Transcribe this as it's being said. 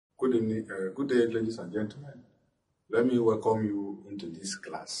Good evening, good day, ladies and gentlemen. Let me welcome you into this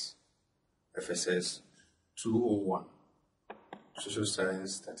class, FSS 201, Social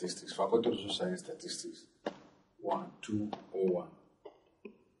Science Statistics, Faculty of Social Science Statistics 201,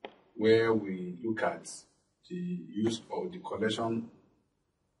 where we look at the use of the collection,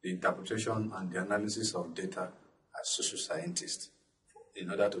 the interpretation, and the analysis of data as social scientists in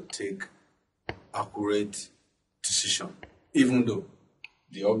order to take accurate decision, even though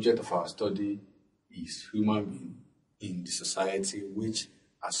the object of our study is human being in the society, which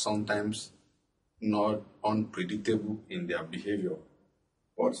are sometimes not unpredictable in their behavior.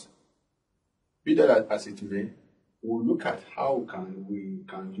 But be that as it may, we'll look at how we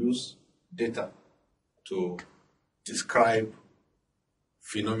can use data to describe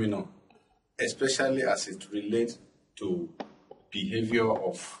phenomena, especially as it relates to behavior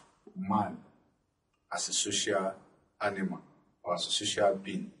of man as a social animal or as a social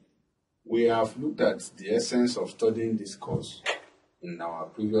being. We have looked at the essence of studying this course in our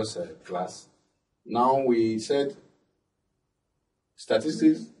previous class. Now we said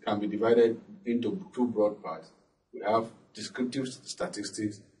statistics can be divided into two broad parts. We have descriptive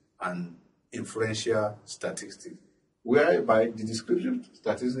statistics and inferential statistics, whereby the descriptive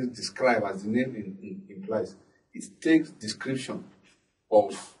statistics describe, as the name implies, it takes description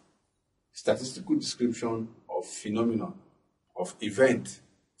of statistical description of phenomena, of event,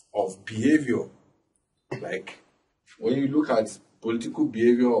 of behavior. Like when you look at political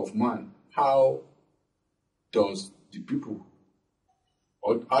behavior of man, how does the people,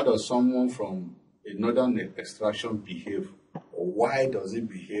 or how does someone from a northern extraction behave, or why does he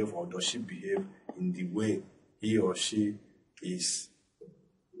behave or does she behave in the way he or she is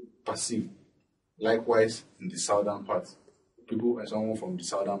perceived? Likewise, in the southern part, people and someone from the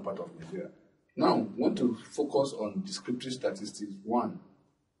southern part of Nigeria. Now, we want to focus on descriptive statistics 1.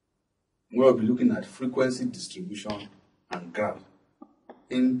 We'll be looking at frequency distribution and graph.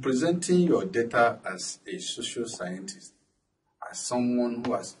 In presenting your data as a social scientist, as someone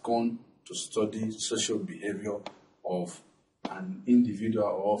who has gone to study social behavior of an individual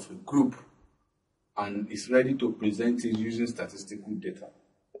or of a group and is ready to present it using statistical data,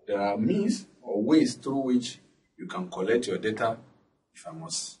 there are means or ways through which you can collect your data. If I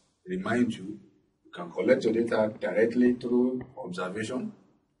must remind you, you can collect your data directly through observation.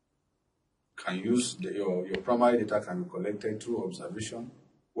 You can use your primary data can be collected through observation,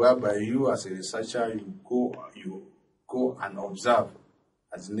 whereby you as a researcher, you go and observe,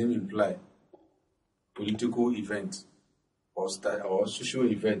 as the name implies, political events or social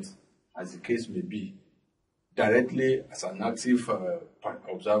events, as the case may be, directly as an active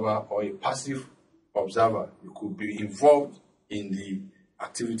observer or a passive observer. You could be involved in the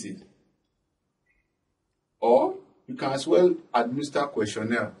activity. Or you can as well administer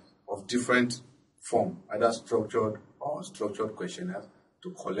questionnaires of different form, either structured or unstructured questionnaires,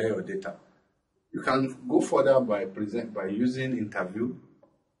 to collect your data. You can go further by using interview,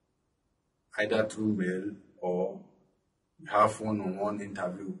 either through mail or you have one-on-one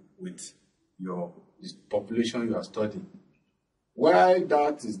interview with the population you are studying. While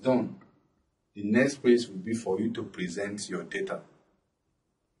that is done, the next phase will be for you to present your data.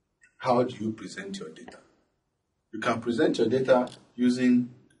 How do you present your data? You can present your data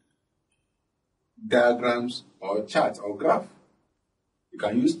using diagrams or charts or graph. You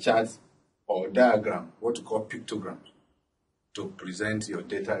can use charts or diagram, what you call pictograms, to present your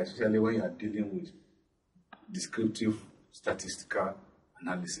data, especially when you are dealing with descriptive statistical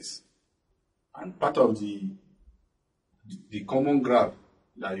analysis. And part of the common graph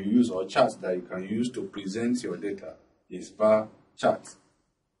that you use or charts that you can use to present your data is bar chart.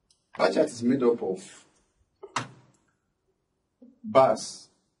 Bar chart is made up of bars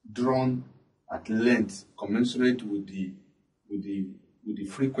drawn at length commensurate with the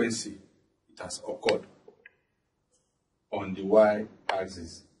frequency it has occurred on the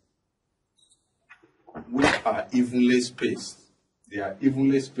y-axis, which are evenly spaced. They are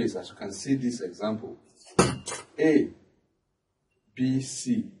evenly spaced, as you can see this example. A, B,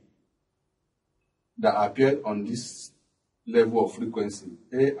 C that appeared on this level of frequency.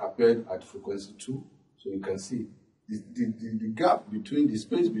 A appeared at frequency 2, so you can see the gap between the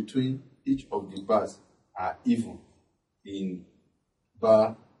space between each of the bars are even in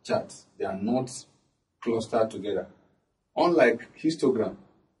bar charts. They are not clustered together. Unlike histogram,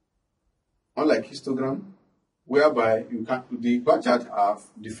 whereby the bar charts have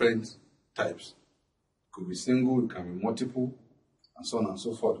different types. It could be single, it can be multiple, and so on and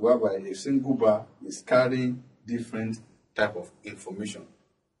so forth, whereby a single bar is carrying different type of information.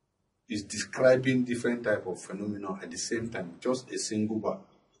 It's describing different type of phenomena at the same time, just a single bar.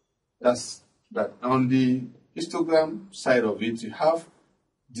 That's that. On the histogram side of it, you have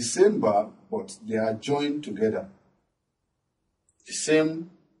the same bar, but they are joined together. The same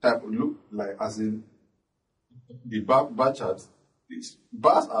type of look, like as in the bar chart. These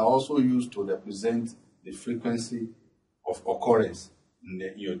bars are also used to represent the frequency of occurrence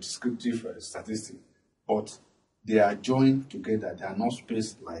in your descriptive statistic, but they are joined together. They are not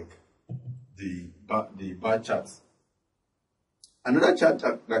spaced like the bar charts. Another chart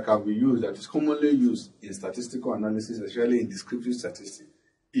that can be used, that is commonly used in statistical analysis, especially in descriptive statistics,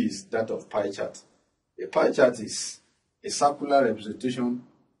 is that of pie chart. A pie chart is a circular representation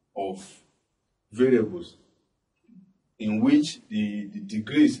of variables in which the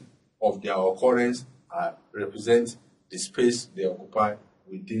degrees of their occurrence represent the space they occupy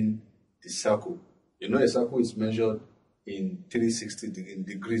within the circle. You know, a circle is measured in 360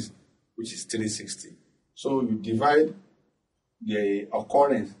 degrees, which is 360. So you divide the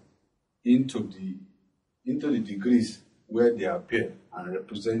occurrence into the degrees where they appear and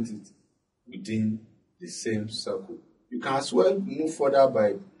represent it within the same circle. You can as well move further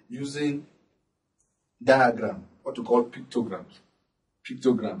by using diagram, what we call pictograms.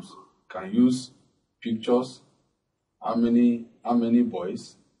 Pictograms can use pictures. How many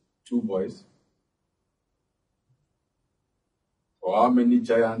boys? 2 boys. Or how many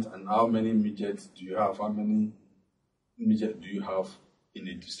giants and how many midgets do you have? How many midgets do you have in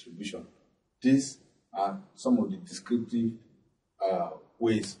a distribution? These are some of the descriptive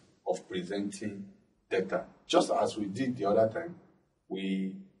ways of presenting data. Just as we did the other time,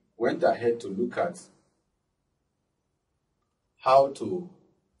 we went ahead to look at how to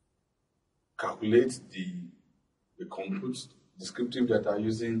calculate the compute descriptive data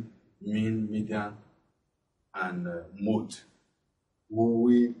using mean, median, and mode.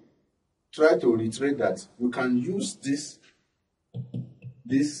 We try to reiterate that we can use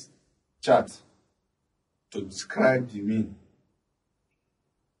this chart to describe the mean,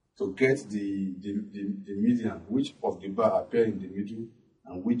 to get the median, which of the bar appear in the middle,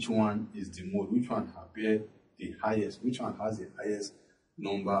 and which one is the mode, which one appear the highest, which one has the highest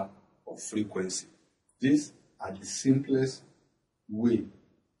number of frequency. These are the simplest way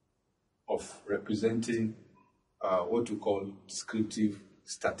of representing what we call descriptive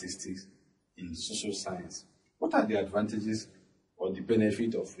statistics in social science. What are the advantages or the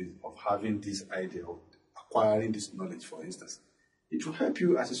benefit of having this idea, of acquiring this knowledge, for instance? It will help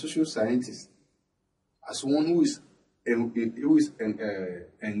you as a social scientist, as one who is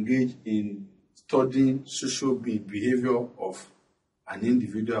engaged in studying social behavior of an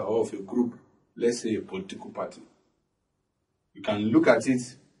individual or of a group, let's say a political party. You can look at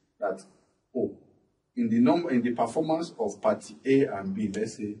it that, oh, in the performance of party A and B,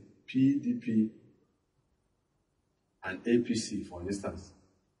 let's say PDP and APC, for instance,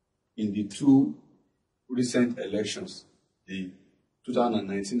 in the 2 recent elections, the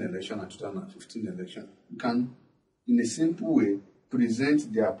 2019 election and 2015 election, you can, in a simple way,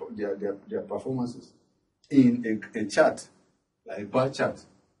 present their performances in a chart, like a bar chart,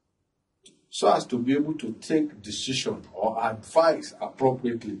 so as to be able to take decision or advise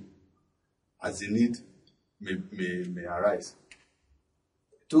appropriately as the need may arise.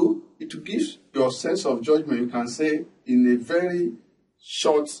 2, it gives your sense of judgment. You can say in a very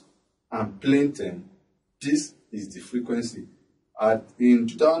short and plain term, this is the frequency. In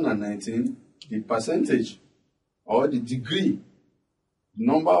 2019, the percentage or the degree,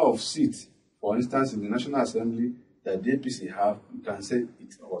 number of seats, for instance, in the National Assembly that the APC have, you can say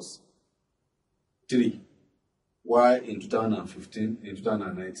it was 3. While in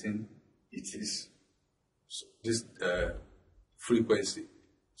 2019, it is this frequency.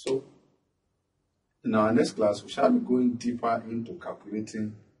 So, in our next class, we shall be going deeper into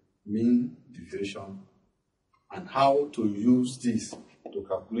calculating mean, deviation, and how to use this to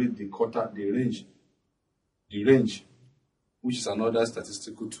calculate the range, which is another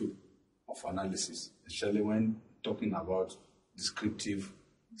statistical tool of analysis, especially when talking about descriptive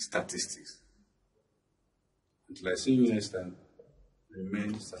statistics. Until I see you next time,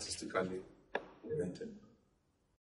 remain statistically oriented.